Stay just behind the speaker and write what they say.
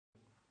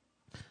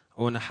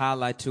I want to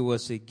highlight to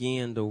us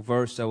again the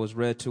verse that was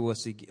read to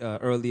us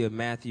earlier,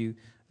 Matthew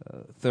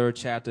 3rd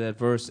chapter at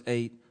verse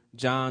 8.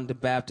 John the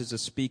Baptist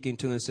is speaking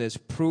to him and says,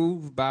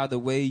 prove by the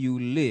way you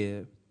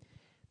live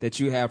that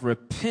you have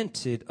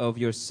repented of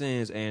your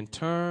sins and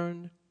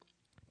turned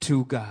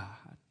to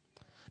God.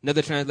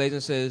 Another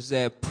translation says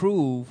that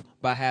prove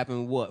by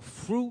having what?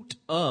 Fruit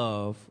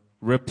of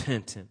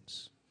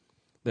repentance.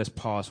 Let's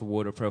pause for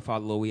word of prayer.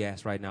 Father, Lord, we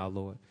ask right now,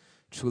 Lord,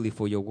 truly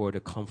for your word to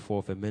come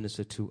forth and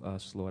minister to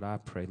us, Lord. I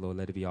pray, Lord,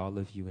 let it be all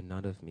of you and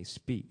none of me.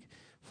 Speak,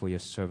 for your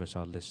servants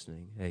are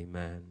listening.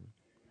 Amen.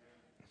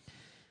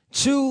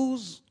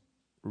 Choose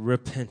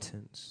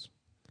repentance.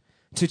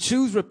 To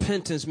choose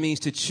repentance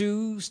means to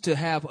choose to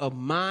have a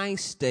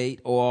mind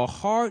state or a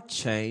heart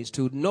change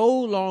to no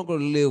longer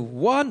live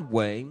one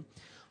way,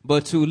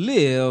 but to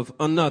live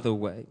another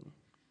way.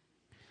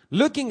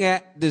 Looking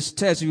at this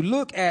text, you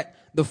look at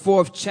the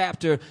 4th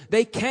chapter,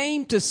 they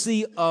came to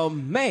see a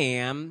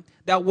man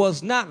that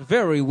was not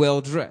very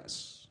well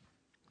dressed.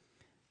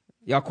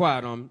 Y'all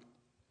quiet on me.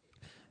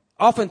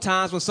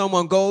 Oftentimes when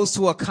someone goes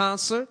to a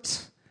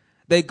concert,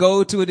 they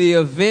go to the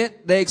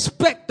event, they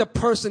expect the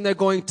person they're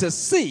going to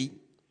see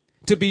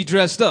to be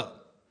dressed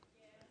up.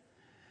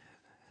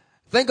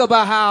 Think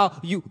about how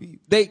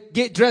they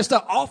get dressed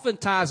up.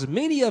 Oftentimes,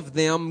 many of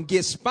them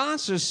get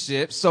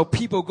sponsorships so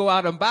people go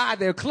out and buy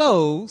their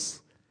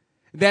clothes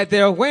that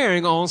they're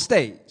wearing on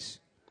stage.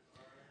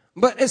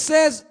 But it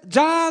says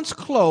John's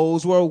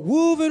clothes were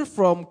woven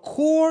from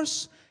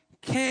coarse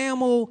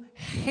camel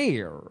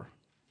hair.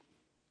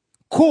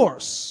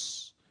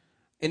 Coarse.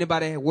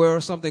 Anybody wear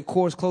something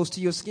coarse close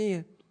to your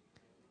skin?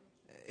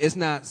 It's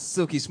not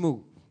silky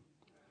smooth.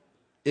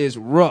 It's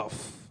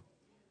rough.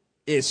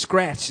 It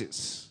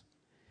scratches.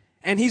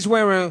 And he's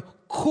wearing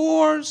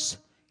coarse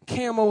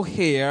camel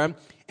hair,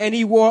 and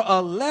he wore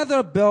a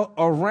leather belt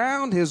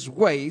around his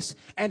waist,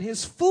 and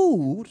his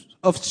food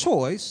of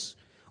choice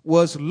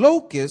was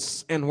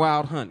locusts and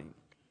wild honey.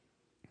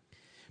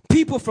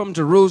 People from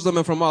Jerusalem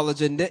and from all of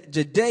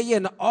Judea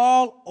and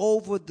all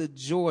over the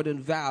Jordan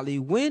Valley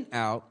went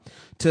out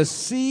to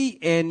see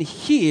and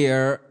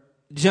hear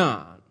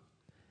John.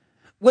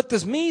 What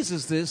this means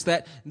is this,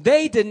 that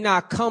they did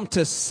not come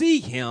to see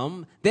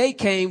him, they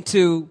came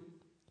to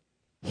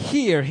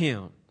hear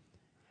him.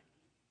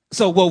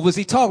 So what was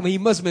he talking about? He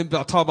must have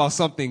been talking about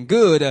something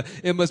good.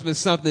 It must have been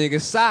something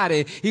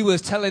exciting. He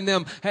was telling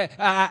them, hey,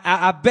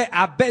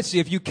 I bet you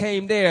if you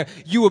came there,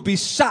 you would be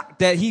shocked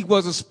that he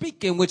wasn't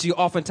speaking, which you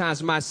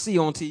oftentimes might see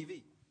on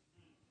TV.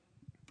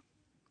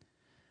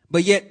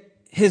 But yet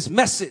his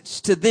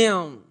message to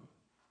them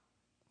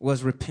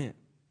was repent.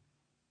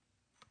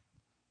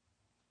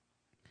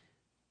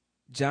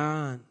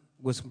 John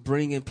was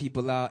bringing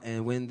people out,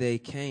 and when they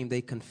came, they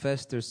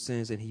confessed their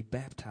sins, and he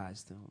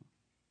baptized them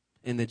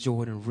in the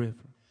Jordan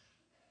River.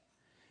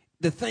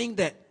 The thing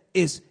that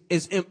is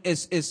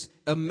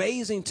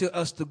amazing to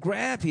us to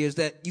grab here is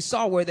that you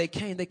saw where they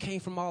came. They came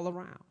from all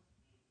around.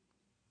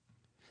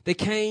 They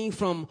came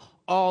from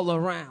all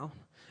around.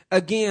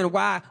 Again,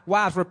 why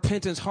is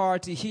repentance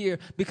hard to hear?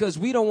 Because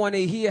we don't want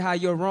to hear how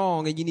you're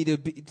wrong and you need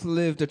to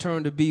live to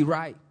turn to be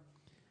right.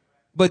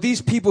 But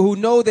these people who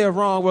know they're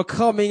wrong were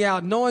coming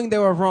out knowing they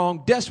were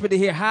wrong, desperate to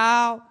hear,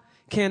 how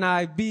can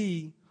I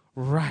be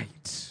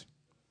right?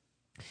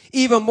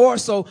 Even more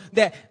so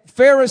that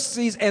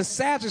Pharisees and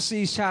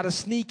Sadducees try to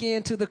sneak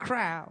into the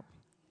crowd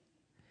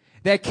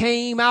that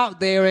came out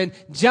there, and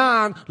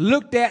John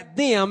looked at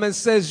them and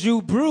says,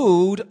 you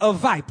brood of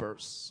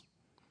vipers.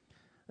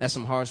 That's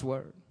some harsh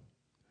word.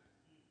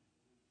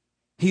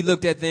 He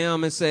looked at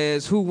them and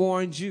says, who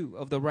warned you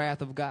of the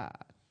wrath of God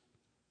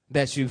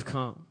that you've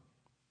come?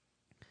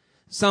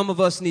 Some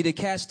of us need to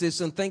catch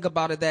this and think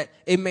about it, that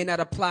it may not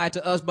apply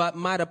to us, but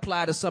might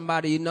apply to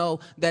somebody you know,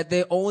 that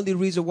the only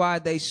reason why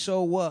they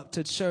show up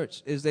to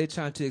church is they're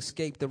trying to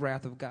escape the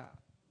wrath of God.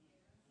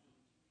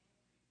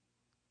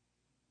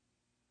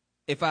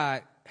 If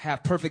I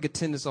have perfect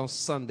attendance on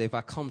Sunday, if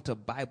I come to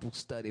Bible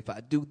study, if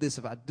I do this,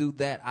 if I do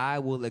that, I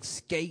will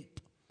escape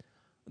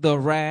the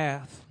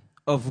wrath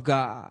of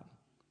God.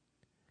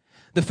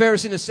 The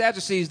Pharisees and the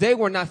Sadducees, they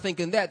were not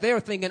thinking that. They were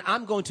thinking,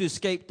 I'm going to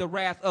escape the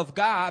wrath of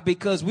God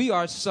because we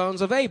are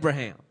sons of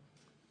Abraham.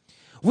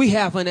 We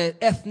have an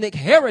ethnic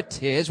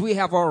heritage. We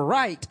have a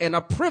right and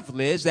a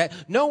privilege that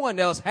no one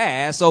else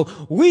has. So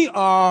we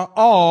are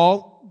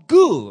all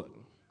good.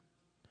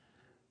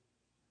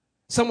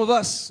 Some of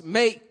us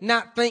may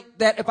not think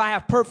that if I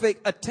have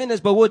perfect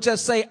attendance, but we'll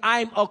just say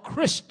I'm a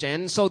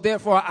Christian, so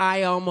therefore I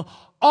am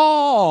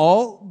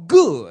all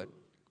good.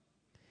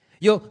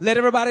 You'll let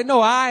everybody know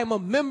I am a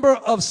member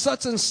of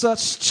such and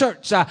such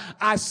church.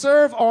 I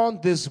serve on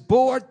this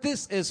board.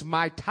 This is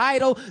my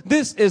title.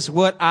 This is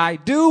what I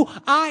do.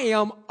 I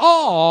am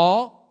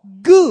all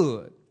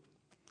good.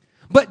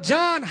 But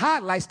John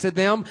highlights to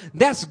them,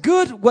 that's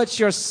good what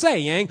you're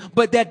saying,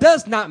 but that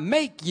does not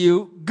make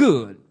you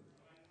good.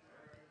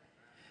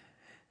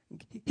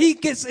 He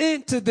gets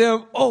into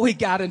them. Oh, he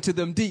got into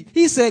them deep.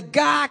 He said,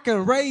 God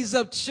can raise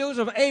up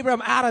children of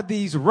Abraham out of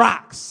these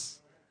rocks.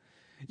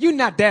 You're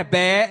not that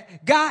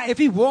bad. God, if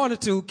he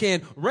wanted to,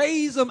 can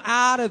raise them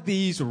out of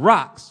these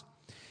rocks.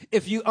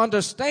 If you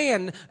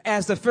understand,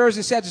 as the Pharisees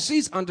and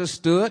Sadducees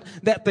understood,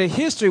 that the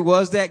history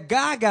was that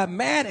God got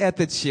mad at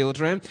the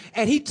children,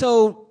 and he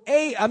told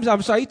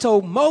he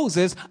told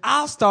Moses,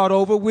 I'll start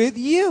over with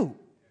you.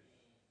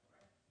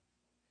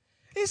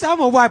 He said, I'm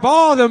going to wipe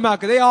all of them out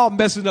because they all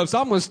messing up. So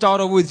I'm going to start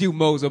over with you,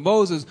 Moses.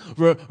 Moses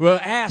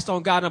asked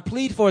on God and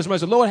plead for his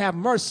mercy. Lord, have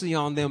mercy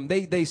on them.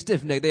 They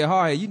stiff-necked. They're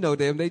hard. You know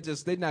them.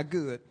 They're not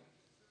good.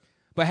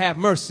 But have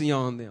mercy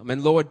on them.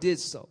 And Lord did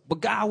so.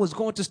 But God was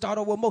going to start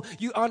over with Moses.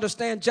 You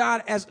understand,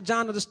 John, as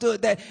John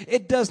understood, that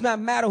it does not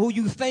matter who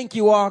you think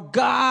you are.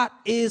 God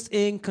is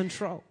in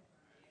control.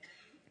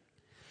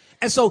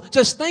 And so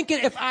just thinking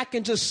if I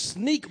can just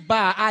sneak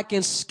by, I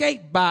can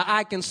skate by,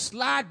 I can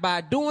slide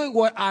by, doing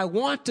what I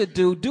want to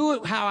do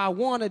it how I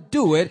want to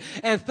do it,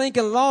 and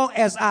thinking long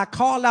as I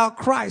call out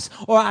Christ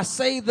or I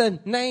say the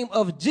name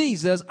of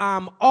Jesus,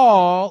 I'm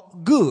all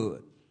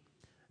good.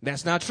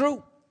 That's not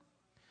true.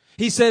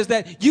 He says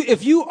that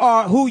if you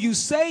are who you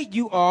say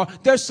you are,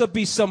 there should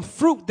be some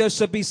fruit, there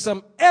should be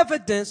some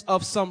evidence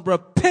of some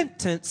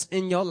repentance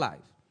in your life.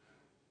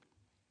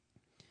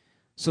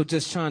 So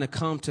just trying to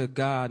come to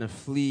God and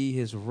flee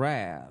his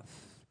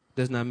wrath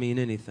does not mean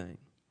anything.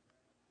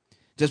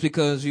 Just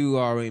because you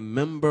are a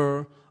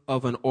member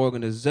of an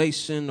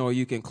organization or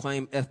you can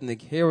claim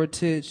ethnic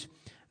heritage,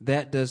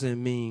 that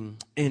doesn't mean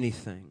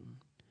anything.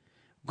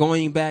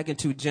 Going back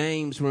into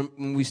James,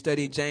 when we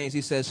studied James,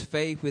 he says,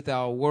 faith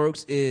without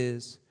works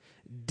is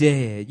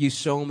dead. You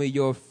show me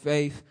your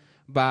faith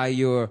by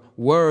your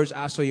words.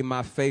 I show you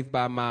my faith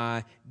by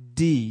my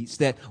deeds.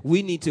 That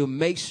we need to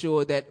make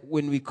sure that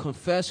when we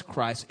confess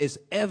Christ, it's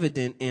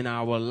evident in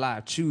our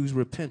life. Choose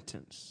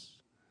repentance.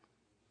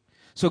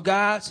 So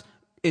God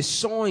is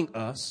showing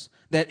us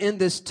that in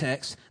this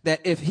text, that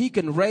if he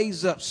can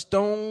raise up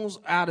stones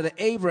out of the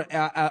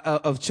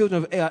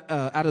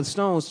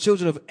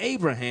children of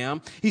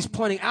Abraham, he's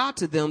pointing out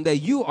to them that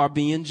you are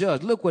being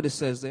judged. Look what it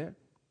says there.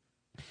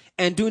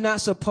 And do not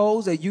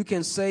suppose that you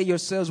can say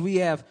yourselves, we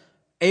have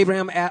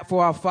Abraham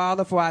for our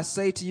father, for I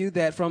say to you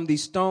that from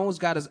these stones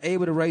God is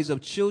able to raise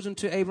up children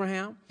to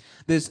Abraham.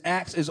 This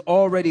axe is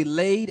already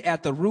laid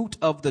at the root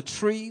of the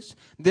trees.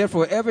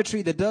 Therefore, every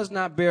tree that does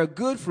not bear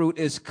good fruit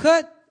is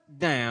cut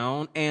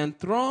down and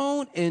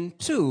thrown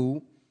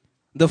into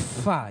the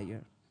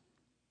fire.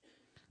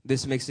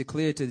 This makes it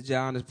clear to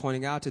John is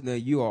pointing out to them that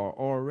you are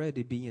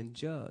already being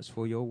judged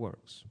for your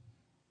works.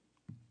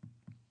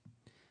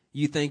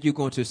 You think you're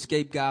going to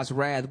escape God's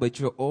wrath, but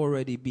you're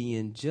already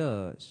being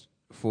judged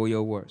for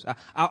your works.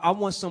 I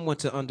want someone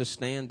to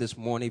understand this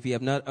morning, if you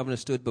have not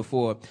understood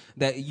before,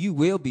 that you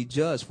will be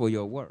judged for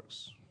your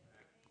works.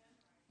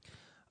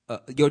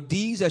 Your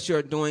deeds that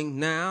you're doing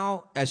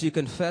now, as you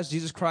confess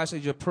Jesus Christ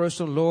as your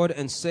personal Lord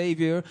and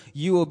Savior,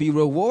 you will be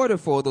rewarded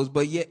for those.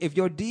 But yet, if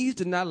your deeds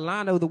do not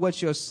line up with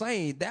what you're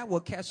saying, that will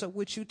catch up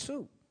with you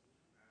too.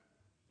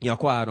 Y'all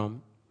quiet on me.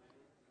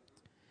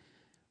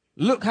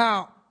 Look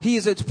how he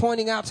is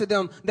pointing out to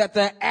them that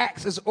the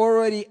axe is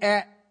already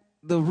at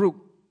the root,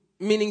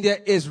 meaning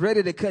that it's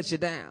ready to cut you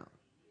down.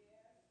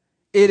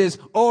 It is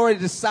already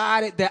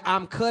decided that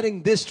I'm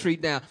cutting this tree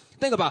down.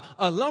 Think about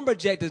a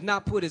lumberjack does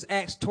not put his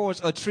axe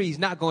towards a tree he's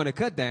not going to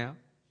cut down.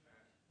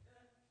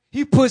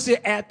 He puts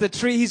it at the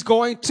tree he's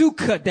going to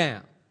cut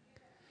down.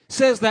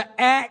 Says the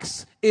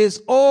axe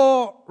is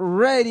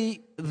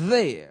already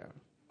there.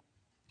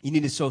 You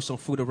need to show some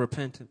fruit of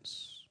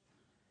repentance.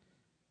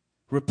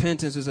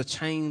 Repentance is a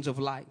change of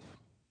life.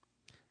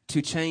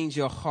 To change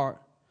your heart,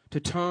 to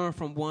turn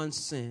from one's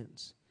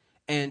sins,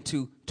 and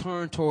to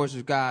turn towards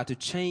God, to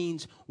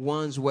change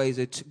one's ways,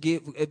 to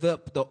give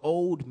up the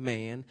old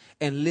man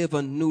and live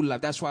a new life.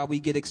 That's why we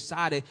get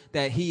excited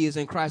that he is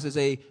in Christ as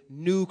a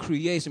new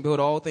creation. Behold,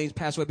 all things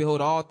pass away.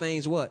 Behold, all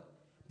things what?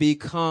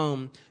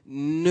 Become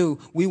new.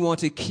 We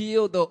want to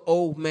kill the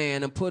old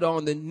man and put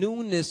on the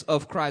newness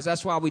of Christ.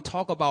 That's why we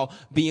talk about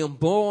being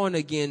born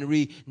again,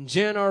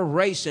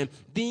 regeneration,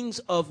 things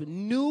of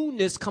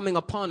newness coming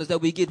upon us,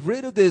 that we get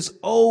rid of this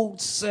old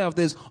self,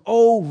 this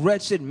old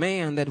wretched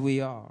man that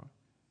we are.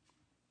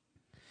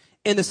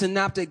 In the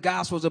synoptic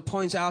gospels, it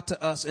points out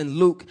to us in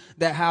Luke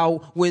that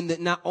how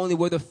not only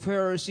were the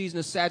Pharisees and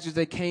the Sadducees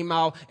that came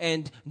out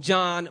and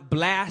John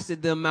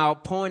blasted them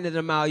out, pointed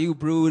them out, you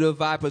brood of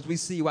vipers, we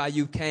see why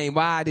you came.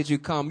 Why did you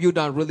come? You're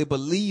not really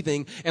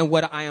believing in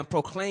what I am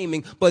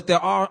proclaiming. But there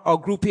are a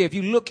group here. If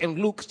you look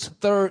in Luke's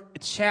 3rd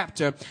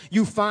chapter,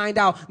 you find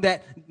out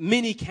that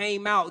many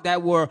came out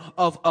that were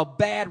of a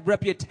bad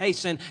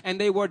reputation, and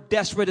they were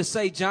desperate to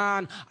say,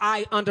 John,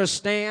 I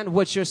understand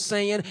what you're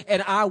saying,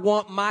 and I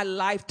want my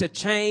life to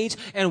change.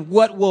 And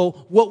what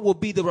will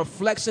be the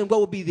reflection?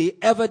 What will be the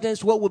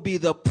evidence? What will be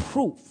the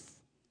proof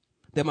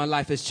that my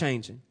life is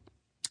changing?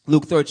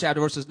 Luke 3rd chapter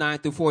verses 9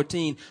 through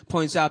 14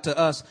 points out to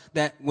us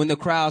that when the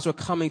crowds were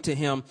coming to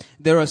him,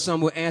 there are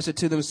some who answered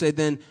to them and said,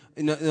 then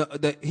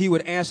that he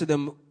would answer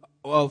them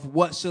of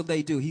what shall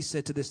they do? He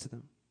said to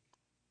them,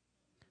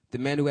 the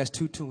man who has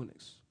 2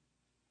 tunics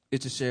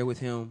is to share with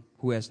him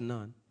who has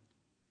none.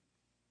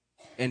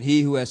 And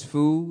he who has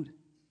food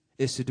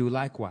is to do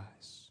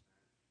likewise.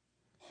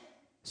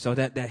 So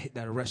that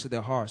arrested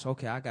their hearts.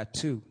 Okay, I got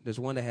two. There's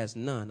one that has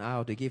none. I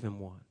ought to give him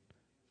one.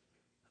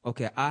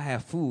 Okay, I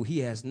have food. He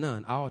has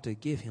none. I ought to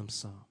give him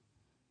some.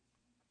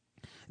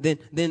 Then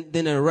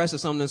the arrested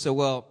someone and said,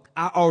 well,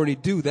 I already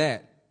do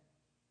that.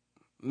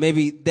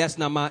 Maybe that's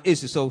not my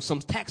issue. So some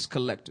tax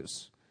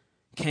collectors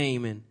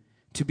came in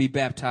to be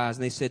baptized,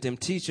 and they said to him,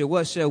 teacher,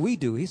 what shall we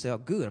do? He said, oh,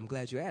 good, I'm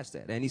glad you asked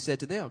that. And he said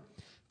to them,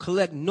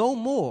 collect no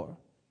more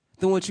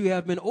than what you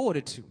have been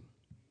ordered to.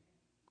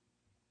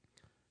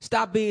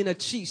 Stop being a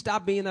cheat.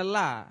 Stop being a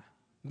lie.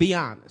 Be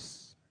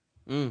honest.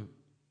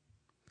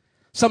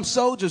 Some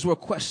soldiers were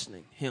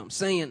questioning him,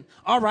 saying,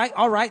 all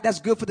right, that's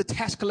good for the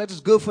tax collectors,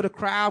 good for the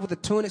crowd with the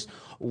tunics.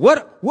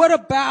 What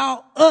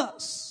about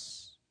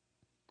us?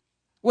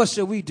 What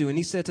shall we do? And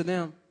he said to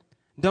them,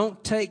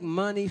 don't take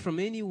money from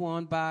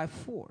anyone by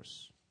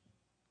force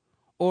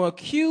or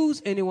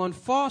accuse anyone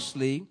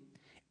falsely,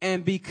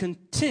 and be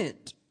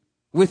content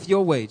with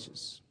your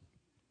wages.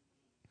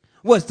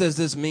 What does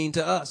this mean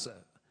to us?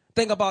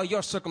 Think about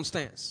your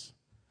circumstance.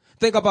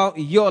 Think about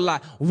your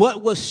life.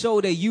 What will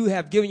show that you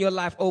have given your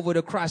life over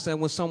to Christ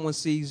and when someone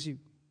sees you?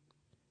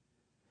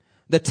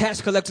 The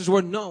tax collectors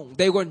were known.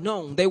 They were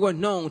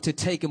known to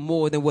take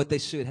more than what they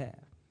should have.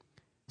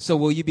 So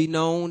will you be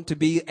known to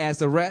be as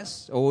the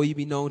rest, or will you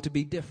be known to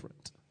be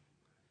different?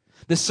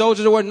 The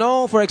soldiers were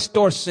known for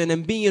extortion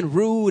and being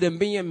rude and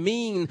being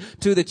mean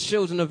to the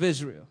children of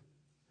Israel.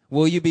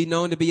 Will you be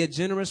known to be a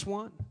generous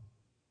one?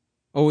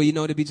 Or will you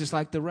know to be just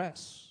like the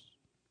rest?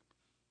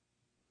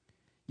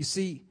 You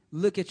see,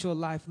 look at your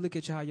life. Look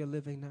at how you're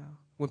living now.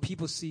 When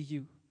people see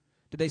you,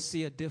 do they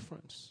see a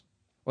difference?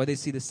 Or they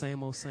see the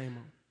same old, same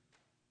old?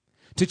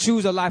 To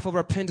choose a life of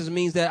repentance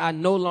means that I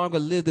no longer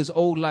live this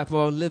old life, but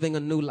I'm living a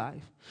new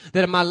life.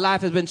 That my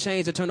life has been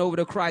changed to turn over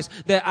to Christ.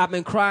 That I've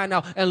been crying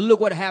out. And look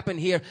what happened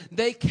here.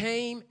 They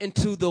came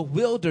into the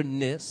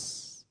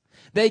wilderness.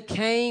 They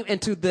came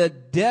into the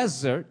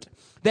desert.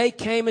 They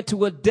came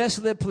into a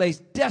desolate place,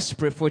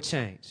 desperate for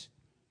change.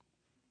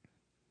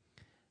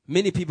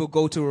 Many people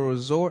go to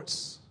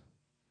resorts,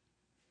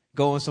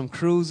 go on some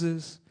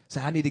cruises, say,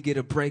 I need to get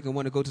a break and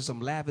want to go to some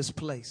lavish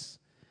place.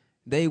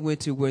 They went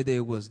to where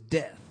there was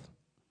death.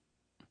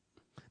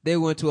 They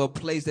went to a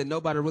place that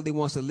nobody really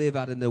wants to live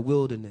out in the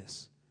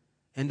wilderness.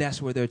 And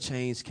that's where their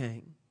change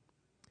came.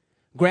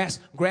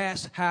 Grasp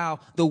how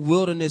the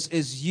wilderness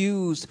is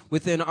used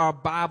within our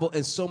Bible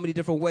in so many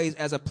different ways,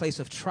 as a place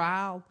of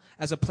trial,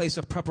 as a place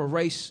of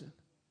preparation.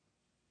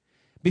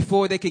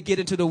 Before they could get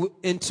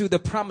into the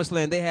promised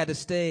land, they had to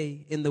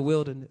stay in the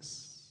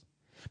wilderness.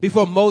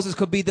 Before Moses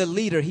could be the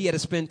leader, he had to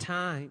spend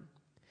time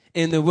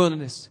in the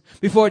wilderness.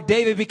 Before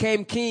David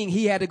became king,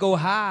 he had to go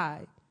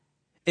hide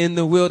in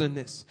the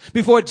wilderness.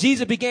 Before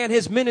Jesus began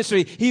his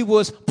ministry, he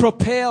was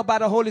propelled by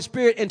the Holy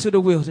Spirit into the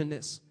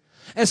wilderness.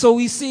 And so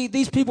we see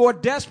these people are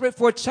desperate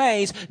for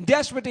change,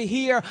 desperate to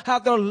hear how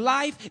their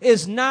life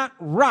is not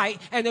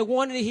right, and they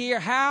wanted to hear,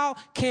 how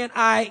can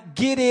I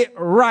get it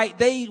right?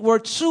 They were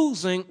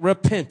choosing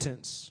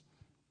repentance.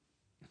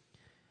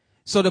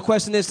 So the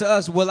question is to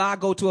us, will I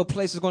go to a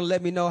place that's going to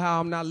let me know how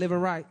I'm not living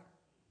right?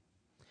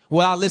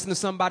 Will I listen to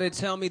somebody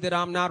tell me that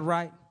I'm not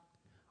right?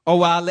 Or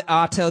will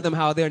I'll tell them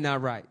how they're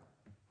not right?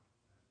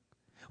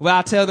 Will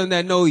I tell them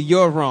that, no,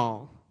 you're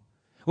wrong?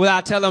 Will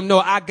I tell them, no,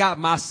 I got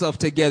myself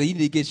together. You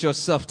need to get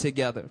yourself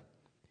together.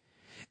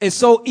 It's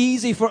so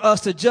easy for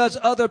us to judge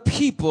other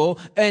people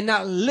and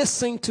not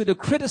listen to the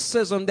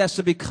criticism that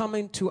should be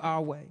coming to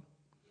our way.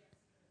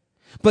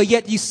 But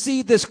yet you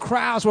see this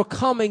crowds were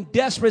coming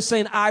desperate,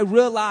 saying, I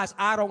realize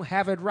I don't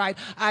have it right.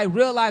 I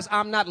realize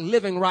I'm not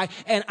living right,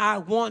 and I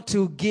want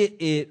to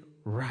get it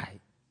right.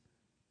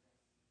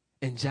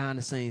 And John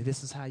is saying,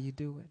 this is how you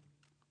do it.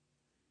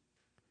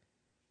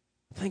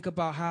 Think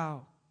about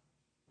how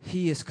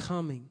he is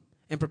coming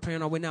and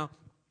preparing our way. Now,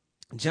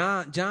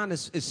 John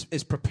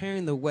is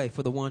preparing the way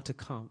for the one to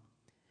come.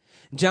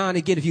 John,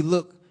 again, if you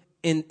look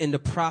in the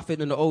prophet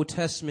in the Old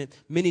Testament,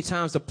 many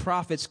times the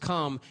prophets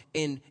come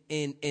in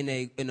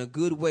a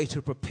good way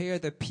to prepare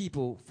the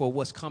people for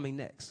what's coming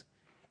next.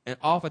 And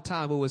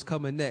oftentimes what was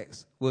coming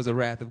next was the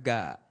wrath of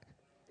God.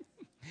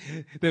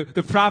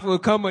 The prophet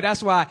would come, but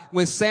that's why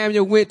when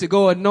Samuel went to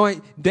go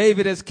anoint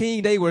David as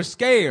king, they were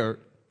scared.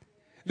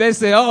 They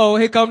say, oh,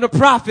 here come the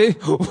prophet.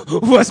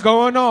 What's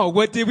going on?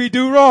 What did we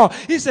do wrong?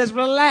 He says,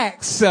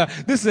 relax.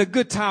 This is a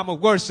good time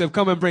of worship.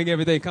 Come and bring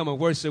everything. Come and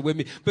worship with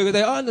me. Because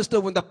they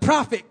understood when the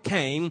prophet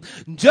came,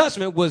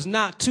 judgment was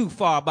not too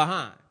far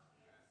behind.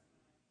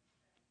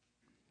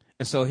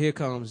 And so here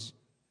comes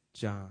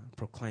John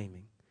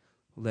proclaiming,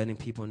 letting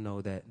people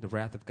know that the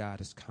wrath of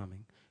God is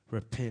coming.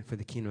 Repent, for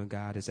the kingdom of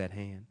God is at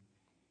hand.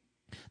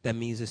 That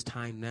means it's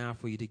time now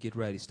for you to get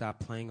ready. Stop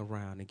playing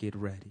around and get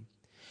ready.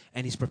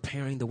 And he's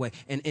preparing the way.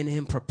 And in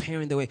him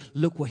preparing the way,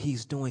 look what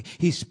he's doing.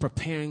 He's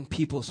preparing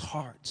people's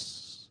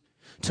hearts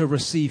to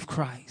receive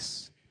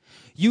Christ.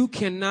 You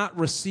cannot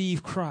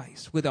receive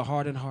Christ with a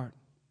hardened heart.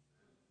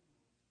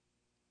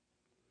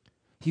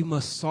 You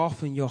must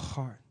soften your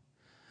heart.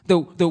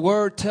 The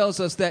word tells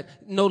us that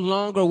no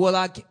longer will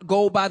I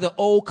go by the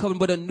old covenant,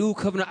 but a new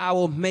covenant I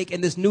will make.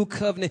 And this new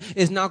covenant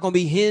is not going to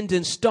be hinged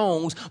in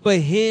stones, but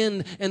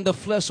hinged in the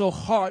flesh or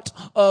heart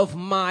of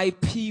my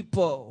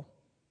people.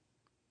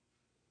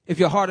 If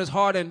your heart is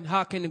hardened,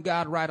 how can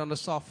God write on a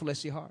soft,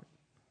 fleshy heart?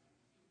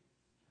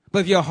 But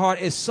if your heart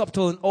is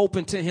subtle and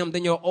open to him,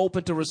 then you're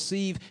open to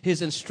receive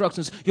his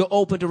instructions. You're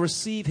open to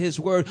receive his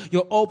word.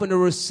 You're open to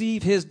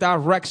receive his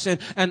direction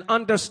and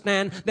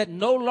understand that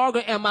no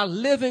longer am I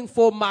living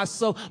for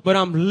myself, but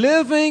I'm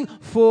living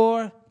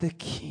for the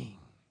King.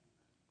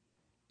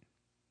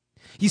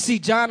 You see,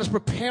 John is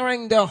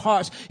preparing their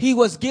hearts. He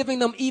was giving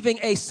them even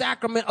a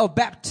sacrament of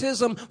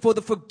baptism for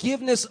the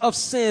forgiveness of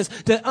sins,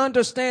 to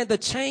understand the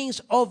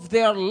change of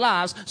their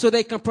lives so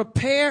they can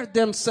prepare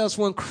themselves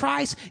when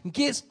Christ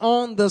gets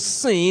on the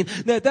scene,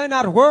 that they're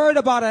not worried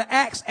about an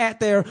axe at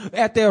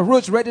their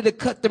roots ready to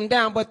cut them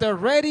down, but they're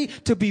ready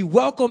to be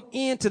welcomed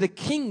into the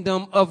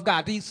kingdom of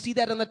God. Do you see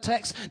that in the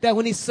text? That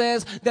when he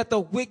says that the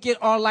wicked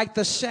are like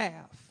the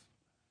shaft,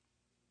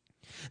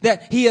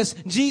 that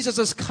Jesus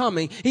is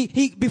coming.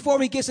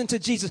 Before he gets into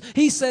Jesus,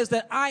 he says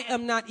that I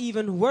am not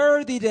even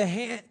worthy to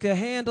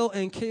handle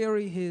and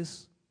carry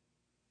his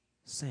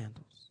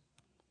sandals.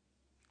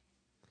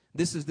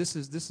 This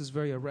is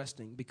very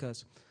arresting,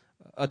 because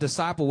a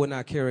disciple would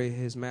not carry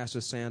his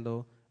master's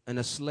sandal, and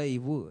a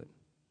slave would.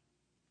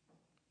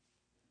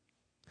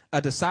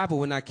 A disciple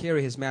would not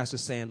carry his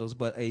master's sandals,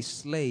 but a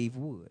slave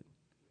would.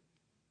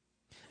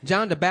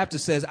 John the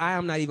Baptist says, I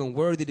am not even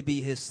worthy to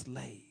be his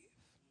slave.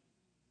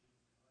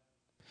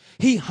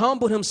 He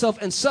humbled himself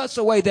in such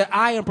a way that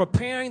I am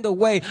preparing the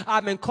way.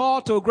 I've been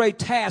called to a great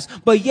task,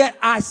 but yet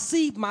I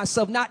see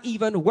myself not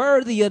even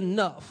worthy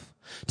enough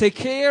to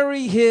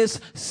carry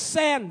his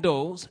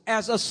sandals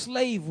as a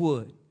slave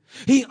would.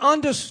 He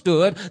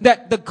understood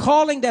that the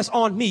calling that's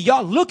on me,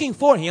 y'all looking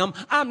for him,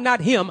 I'm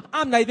not him.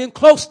 I'm not even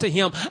close to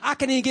him. I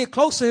can't even get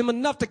close to him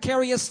enough to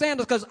carry his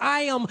sandals because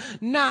I am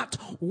not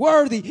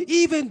worthy.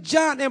 Even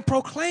John, in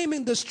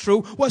proclaiming this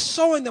truth, was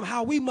showing them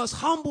how we must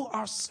humble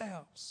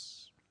ourselves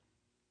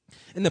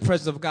in the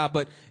presence of God.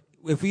 But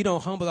if we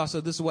don't humble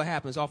ourselves, this is what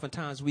happens.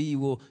 Oftentimes we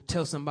will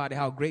tell somebody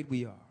how great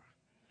we are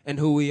and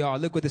who we are.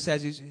 Look what the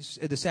Sadducees,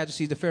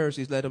 the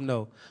Pharisees, let them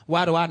know.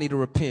 Why do I need to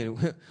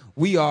repent?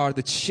 We are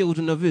the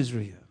children of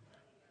Israel.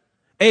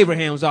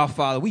 Abraham's our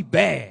father. We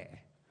bad.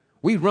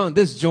 We run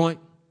this joint.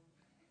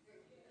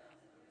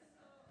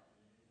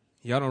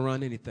 Y'all don't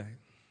run anything.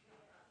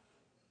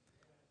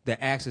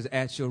 The axe is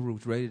at your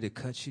roots, ready to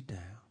cut you down.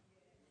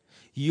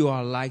 You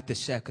are like the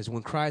shaft, because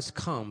when Christ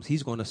comes,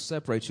 he's going to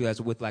separate you as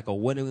with like a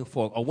winnowing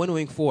fork. A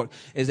winnowing fork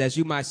is, as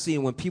you might see,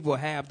 when people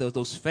have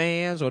those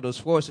fans or those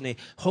forks and they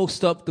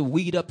hoist up the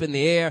wheat up in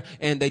the air,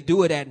 and they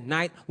do it at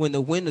night when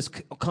the wind is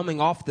coming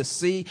off the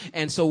sea.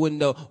 And so when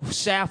the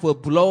shaft will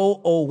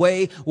blow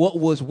away, what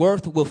was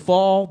worth will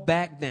fall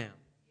back down.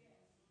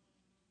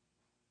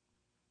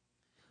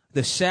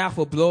 The shaft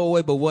will blow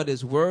away, but what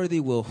is worthy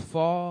will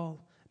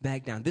fall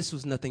back down. This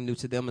was nothing new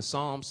to them. In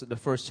Psalms, the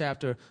first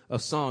chapter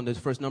of Psalm, the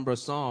first number of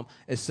Psalm,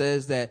 it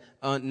says that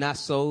not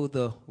so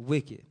the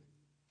wicked,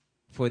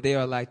 for they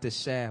are like the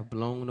shaft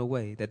blown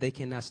away, that they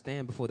cannot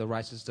stand before the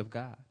righteousness of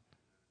God.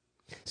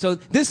 So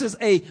this is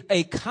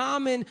a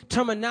common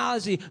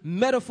terminology,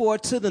 metaphor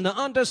to them to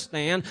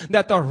understand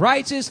that the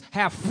righteous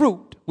have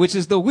fruit, which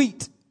is the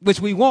wheat, which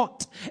we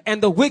want,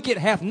 and the wicked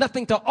have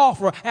nothing to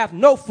offer, have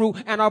no fruit,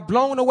 and are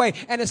blown away.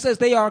 And it says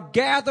they are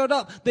gathered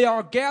up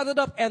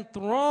and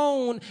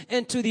thrown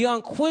into the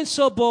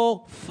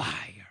unquenchable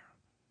fire,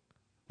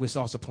 which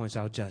also points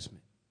out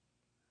judgment.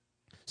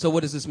 So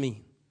what does this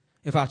mean?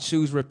 If I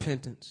choose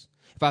repentance,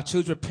 I'm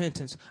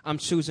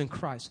choosing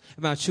Christ.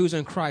 If I'm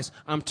choosing Christ,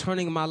 I'm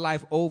turning my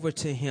life over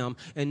to him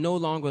and no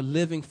longer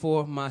living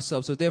for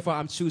myself. So therefore,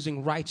 I'm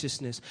choosing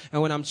righteousness.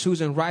 And when I'm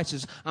choosing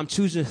righteousness, I'm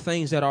choosing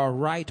things that are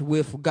right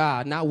with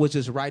God, not what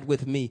is right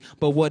with me,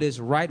 but what is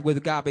right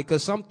with God.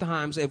 Because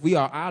sometimes if we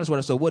are honest with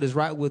ourselves, what is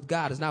right with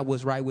God is not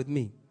what's right with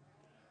me.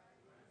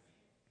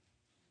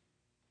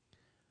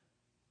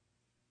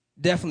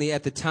 Definitely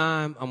at the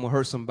time, I'm going to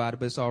hurt somebody,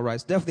 but it's all right.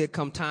 It's definitely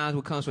come times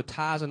when it comes with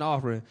tithes and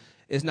offering.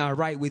 It's not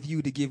right with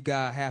you to give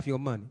God half your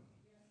money.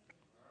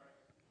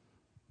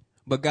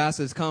 But God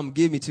says, come,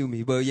 give me to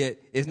me. But yet,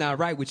 it's not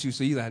right with you.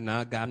 So you're like,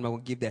 nah, God, I'm not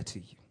going to give that to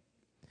you.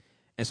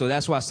 And so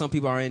that's why some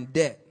people are in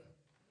debt.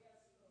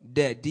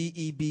 Debt,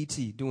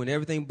 D-E-B-T, doing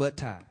everything but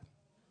tithe.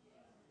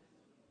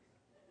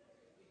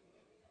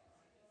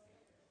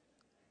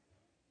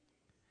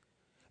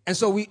 And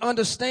so we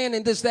understand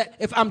in this that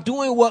if I'm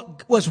doing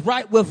what was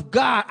right with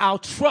God, I'll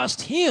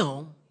trust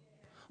him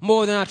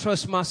more than I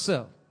trust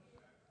myself.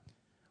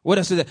 What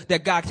else is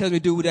that God tells me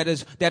to do that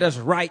is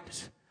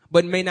right,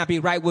 but may not be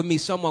right with me?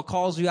 Someone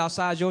calls you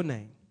outside your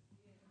name.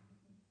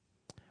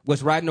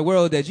 What's right in the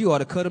world that you ought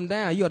to cut them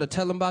down. You ought to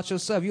tell them about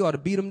yourself. You ought to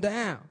beat them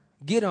down.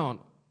 Get on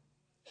them.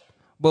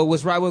 But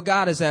what's right with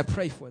God is that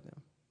pray for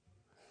them.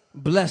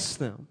 Bless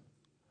them.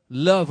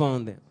 Love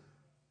on them.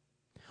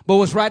 But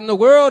what's right in the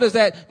world is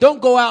that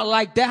don't go out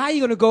like that. How are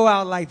you going to go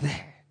out like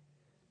that?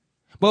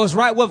 But what's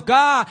right with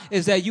God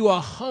is that you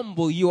are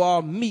humble, you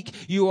are meek,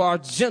 you are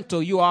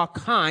gentle, you are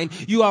kind,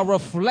 you are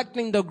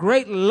reflecting the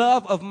great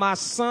love of my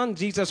son,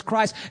 Jesus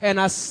Christ, and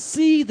I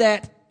see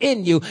that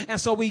in you. And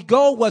so we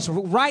go what's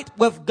right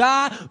with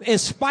God in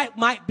spite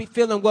might be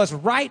feeling what's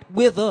right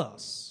with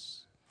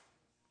us.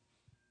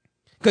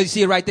 Because you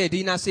see it right there. Do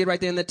you not see it right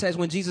there in the text?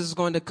 When Jesus is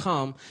going to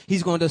come,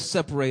 he's going to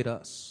separate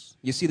us.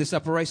 You see the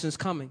separation is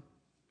coming.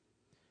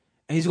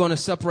 And he's going to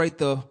separate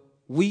the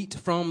wheat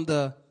from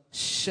the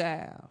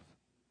chaff.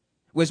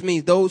 Which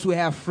means those who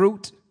have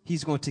fruit,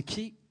 he's going to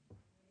keep.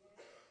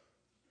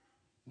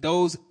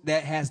 Those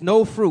that has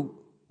no fruit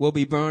will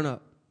be burned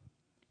up.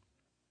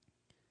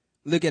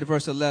 Look at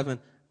verse 11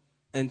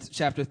 in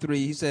chapter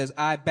 3. He says,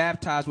 I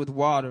baptize with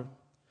water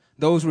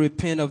those who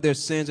repent of their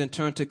sins and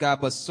turn to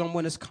God. But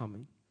someone is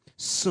coming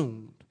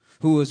soon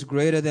who is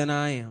greater than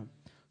I am.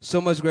 So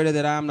much greater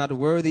that I am not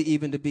worthy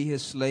even to be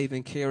his slave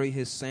and carry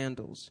his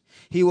sandals.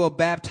 He will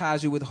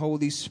baptize you with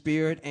Holy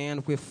Spirit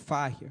and with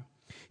fire.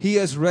 He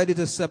is ready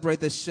to separate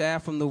the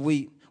chaff from the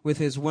wheat with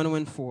his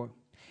winnowing fork.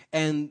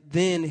 And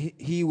then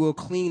he will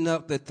clean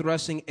up the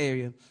threshing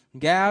area,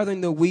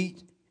 gathering the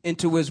wheat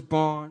into his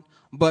barn,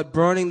 but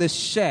burning the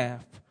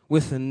chaff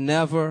with a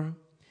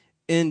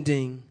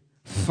never-ending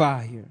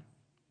fire.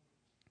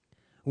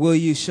 Will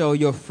you show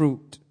your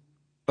fruit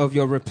of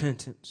your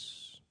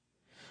repentance?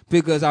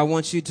 Because I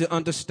want you to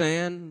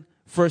understand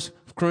 2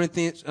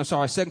 Corinthians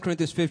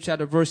 5th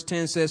chapter verse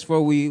 10 says,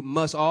 for we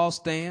must all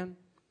stand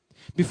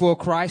before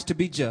Christ to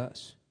be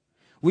judged.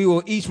 We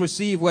will each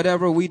receive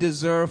whatever we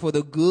deserve for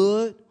the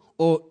good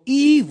or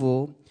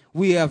evil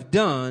we have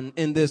done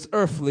in this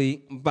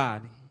earthly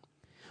body.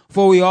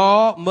 For we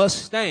all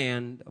must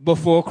stand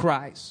before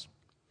Christ.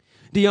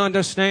 Do you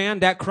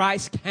understand that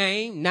Christ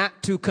came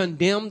not to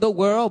condemn the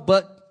world,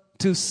 but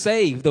to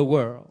save the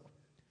world?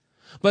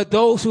 But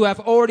those who have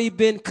already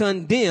been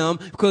condemned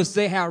because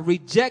they have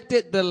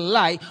rejected the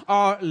light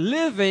are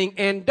living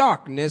in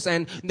darkness,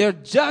 and their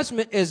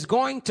judgment is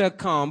going to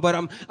come.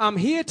 But I'm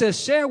here to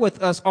share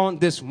with us on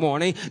this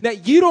morning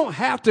that you don't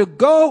have to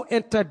go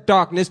into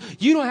darkness.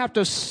 You don't have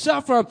to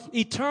suffer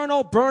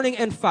eternal burning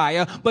and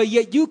fire, but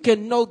yet you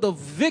can know the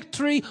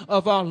victory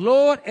of our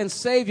Lord and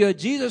Savior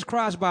Jesus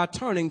Christ by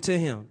turning to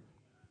him.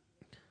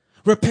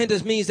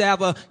 Repentance means to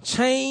have a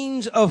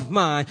change of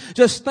mind.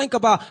 Just think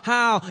about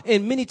how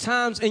in many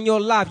times in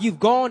your life you've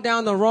gone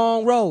down the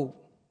wrong road.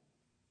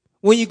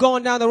 When you're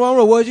going down the wrong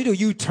road, what do?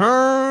 You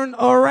turn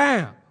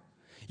around.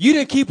 You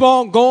didn't keep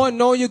on going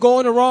knowing you're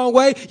going the wrong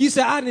way. You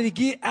said, I need to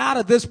get out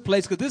of this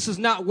place because this is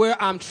not where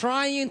I'm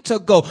trying to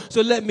go.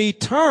 So let me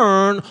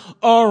turn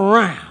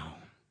around.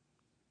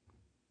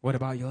 What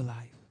about your life?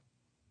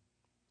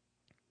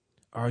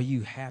 Are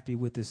you happy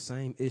with the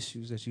same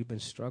issues that you've been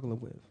struggling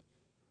with?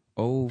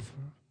 Over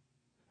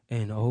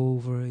and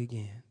over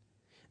again.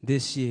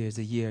 This year is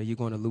the year you're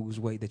going to lose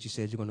weight that you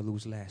said you're going to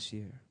lose last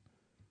year.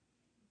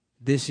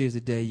 This year is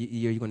the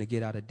year you're going to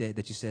get out of debt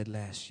that you said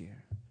last year.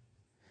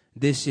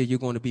 This year you're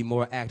going to be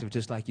more active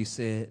just like you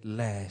said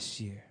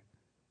last year.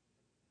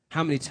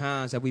 How many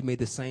times have we made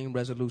the same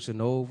resolution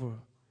over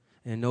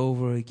and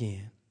over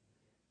again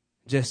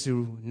just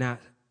to not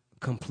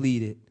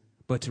complete it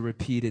but to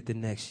repeat it the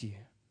next year?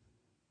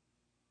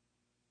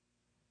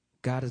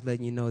 God is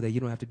letting you know that you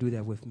don't have to do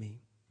that with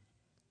me.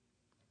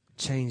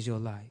 Change your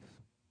life.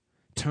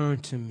 Turn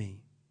to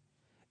me.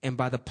 And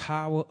by the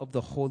power of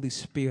the Holy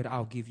Spirit,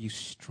 I'll give you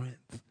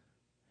strength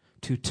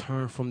to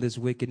turn from this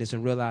wickedness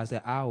and realize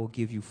that I will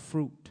give you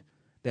fruit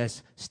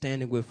that's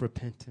standing with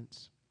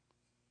repentance.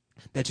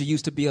 That you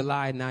used to be a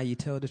liar, now you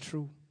tell the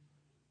truth.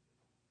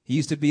 You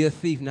used to be a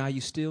thief, now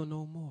you steal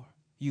no more.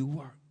 You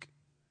work.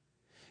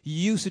 You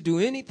used to do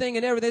anything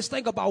and everything. Just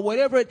think about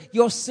whatever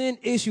your sin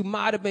issue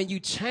might have been. You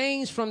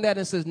changed from that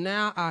and says,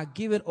 now I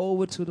give it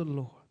over to the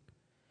Lord.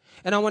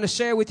 And I want to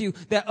share with you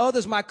that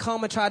others might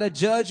come and try to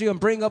judge you and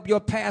bring up your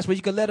past, but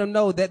you can let them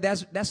know that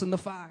that's in the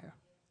fire.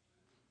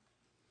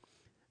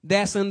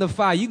 That's in the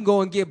fire. You can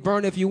go and get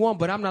burned if you want,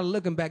 but I'm not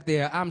looking back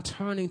there. I'm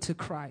turning to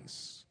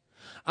Christ.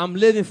 I'm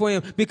living for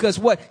him because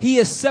what? He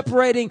is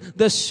separating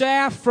the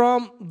chaff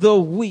from the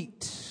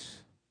wheat.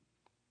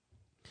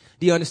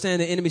 Do you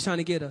understand the enemy's trying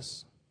to get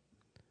us?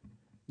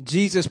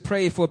 Jesus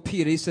prayed for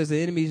Peter. He says the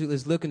enemy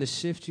is looking to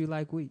shift you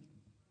like wheat.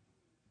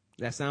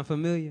 That sound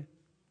familiar?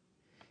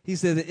 He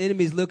said the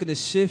enemy is looking to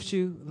shift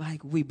you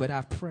like wheat, but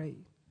I've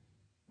prayed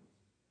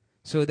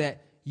so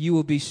that you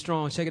will be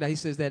strong. Check it out. He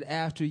says that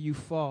after you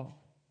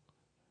fall,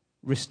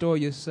 restore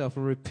yourself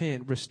and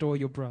repent, restore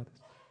your brothers.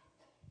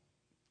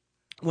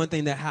 One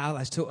thing that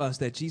highlights to us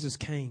that Jesus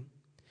came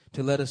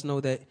to let us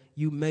know that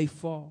you may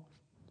fall.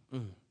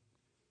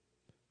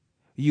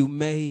 You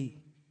may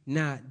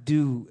not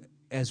do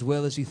as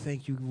well as you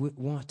think you would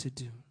want to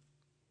do.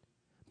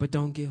 But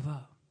don't give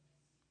up.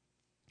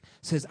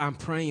 Says, I'm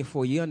praying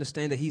for you. You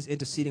understand that he's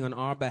interceding on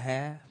our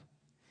behalf.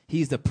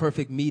 He's the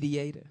perfect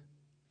mediator.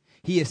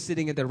 He is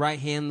sitting at the right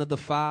hand of the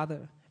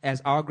Father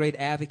as our great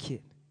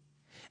advocate.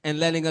 and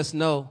letting us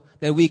know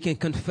that we can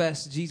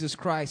confess Jesus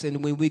Christ.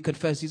 And when we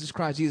confess Jesus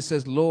Christ, Jesus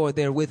says, Lord,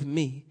 they're with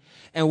me.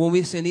 And when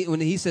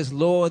he says,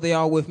 Lord, they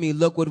are with me,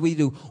 look what we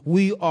do.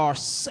 We are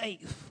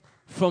safe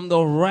from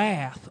the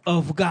wrath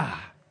of God.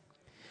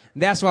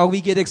 That's why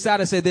we get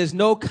excited and say there's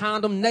no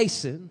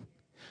condemnation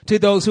to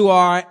those who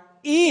are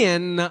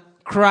in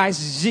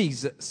Christ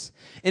Jesus.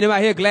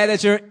 Anybody here glad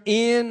that you're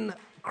in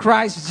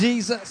Christ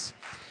Jesus?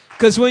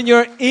 Because when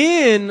you're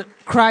in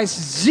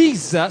Christ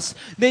Jesus,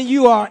 then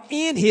you are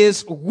in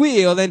his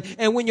will.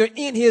 And when you're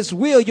in his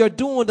will, you're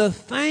doing the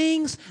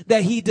things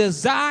that he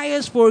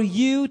desires for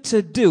you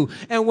to do.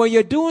 And when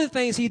you're doing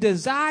things he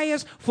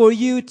desires for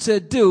you to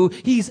do,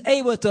 he's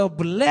able to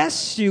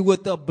bless you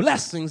with the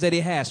blessings that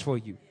he has for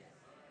you.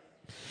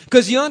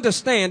 Because you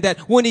understand that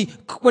when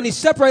he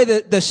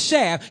separated the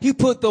shaft, he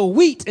put the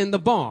wheat in the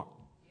barn.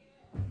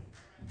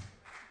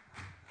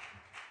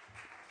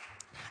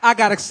 I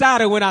got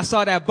excited when I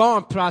saw that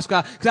barn plot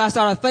because I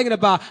started thinking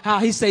about how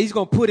he said he's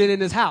going to put it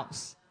in his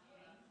house.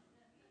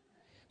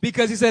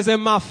 Because he says, in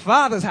my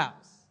Father's house,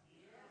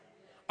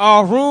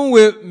 a room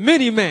with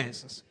many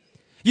mansions.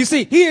 You see,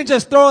 he didn't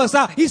just throw us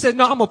out. He said,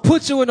 no, I'm going to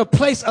put you in a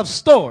place of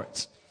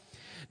storage.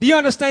 Do you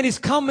understand he's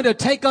coming to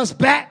take us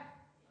back?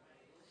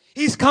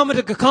 He's coming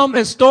to come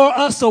and store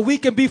us so we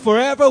can be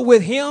forever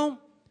with him.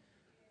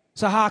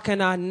 So how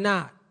can I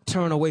not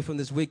turn away from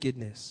this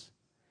wickedness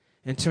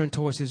and turn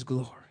towards his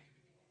glory?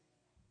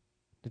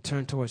 To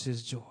turn towards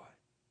his joy,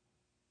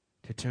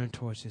 to turn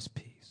towards his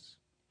peace.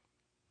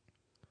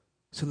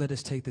 So let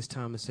us take this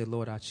time and say,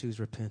 Lord, I choose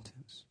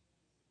repentance.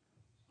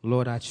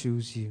 Lord, I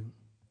choose you.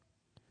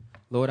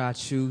 Lord, I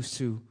choose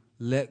to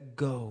let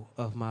go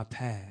of my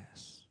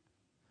past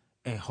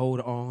and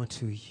hold on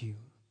to you.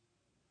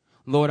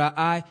 Lord,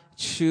 I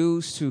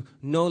choose to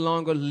no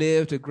longer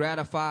live to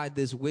gratify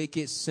this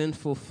wicked,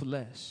 sinful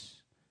flesh,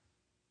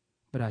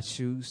 but I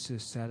choose to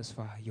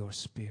satisfy your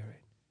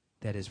spirit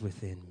that is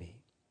within me.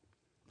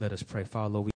 Let us pray. Father, Lord,